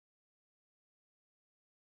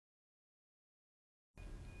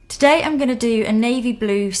Today I'm going to do a navy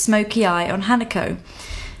blue smoky eye on Hanako.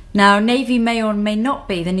 Now navy may or may not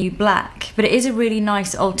be the new black, but it is a really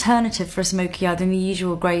nice alternative for a smoky eye than the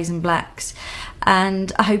usual greys and blacks,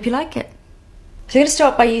 and I hope you like it. So I'm going to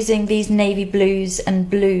start by using these navy blues and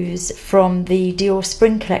blues from the Dior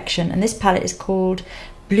Spring collection, and this palette is called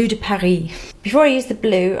Bleu de Paris. Before I use the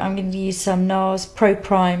blue, I'm going to use some NARS Pro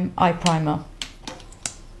Prime Eye Primer.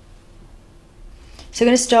 So I'm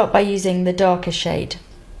going to start by using the darker shade.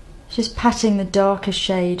 Just patting the darker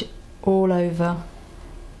shade all over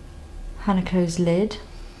Hanako's lid.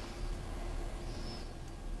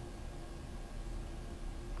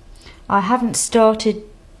 I haven't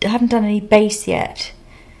done any base yet,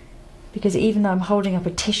 because even though I'm holding up a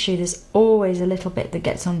tissue, there's always a little bit that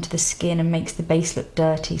gets onto the skin and makes the base look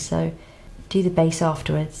dirty, so do the base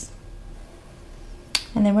afterwards.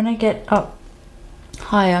 And then when I get up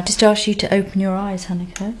higher, I'll just ask you to open your eyes,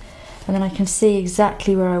 Hanako, and then I can see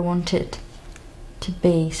exactly where I want it to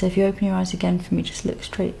be. So if you open your eyes again for me, just look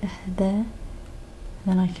straight ahead there, and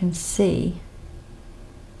then I can see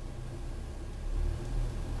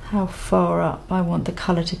how far up I want the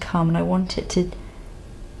colour to come, and I want it to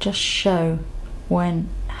just show when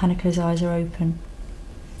Hanako's eyes are open.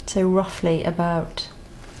 So roughly about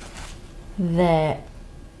there.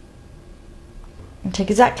 And take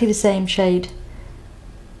exactly the same shade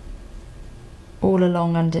all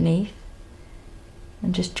along underneath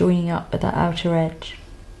and just joining up at that outer edge.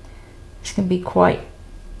 It's going to be quite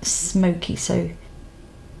smoky, so you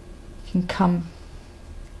can come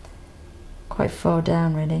quite far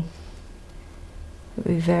down really. It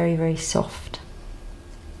will be very, very soft.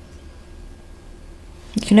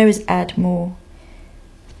 You can always add more.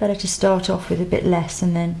 It's better to start off with a bit less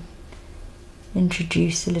and then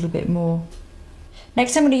introduce a little bit more.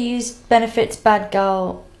 Next I'm going to use Benefit's Bad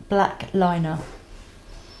Girl black liner.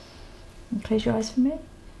 And close your eyes for me.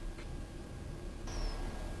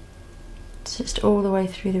 It's just all the way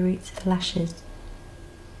through the roots of the lashes.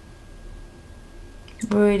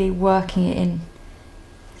 Really working it in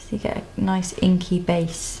so you get a nice inky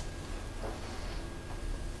base.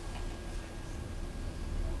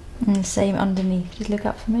 And the same underneath, just look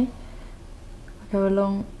up for me. I go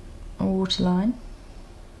along a waterline.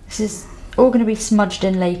 This is all going to be smudged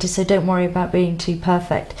in later, so don't worry about being too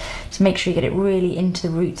perfect. Just make sure you get it really into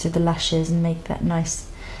the roots of the lashes and make that nice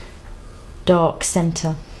dark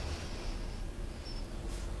centre.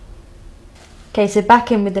 Okay, so back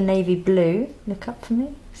in with the navy blue. Look up for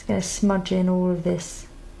me. Just going to smudge in all of this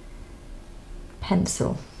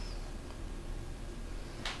pencil.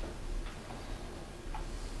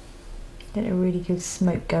 Get a really good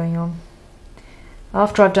smoke going on.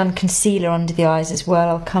 After I've done concealer under the eyes as well,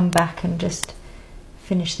 I'll come back and just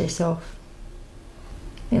finish this off.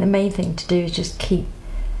 I think the main thing to do is just keep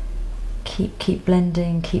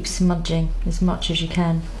blending, keep smudging as much as you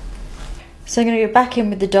can. So I'm going to go back in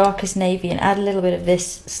with the darkest navy and add a little bit of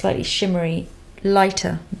this slightly shimmery,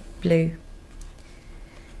 lighter blue.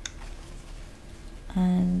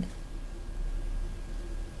 And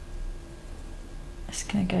I'm just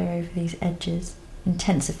going to go over these edges,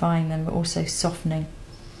 intensifying them but also softening.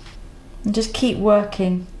 And just keep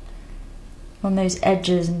working on those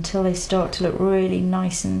edges until they start to look really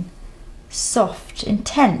nice and soft,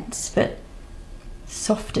 intense but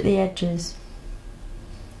soft at the edges.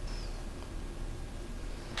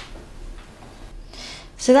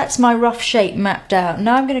 So that's my rough shape mapped out.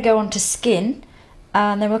 Now I'm going to go on to skin,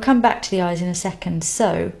 and then we'll come back to the eyes in a second.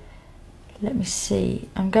 So let me see,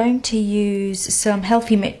 I'm going to use some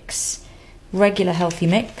Healthy Mix, regular Healthy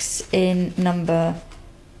Mix in number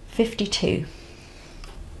 52.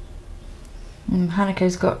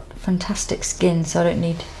 Hanako's got fantastic skin, so I don't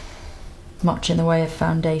need much in the way of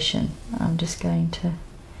foundation. I'm just going to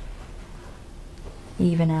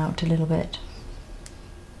even out a little bit,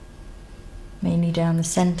 mainly down the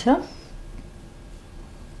centre.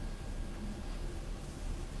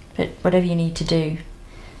 But whatever you need to do.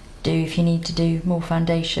 If you need to do more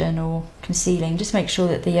foundation or concealing, just make sure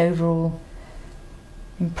that the overall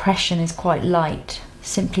impression is quite light,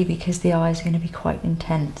 simply because the eyes are going to be quite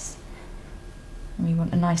intense. And we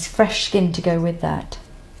want a nice fresh skin to go with that.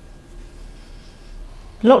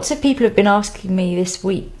 Lots of people have been asking me this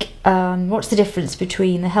week, what's the difference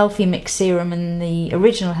between the Healthy Mix serum and the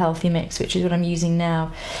original Healthy Mix, which is what I'm using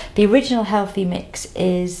now. The original Healthy Mix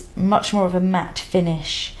is much more of a matte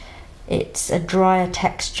finish. It's a drier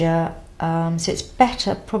texture, so it's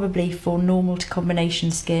better probably for normal to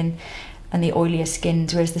combination skin and the oilier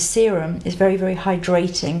skins, whereas the serum is very, very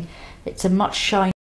hydrating. It's a much shinier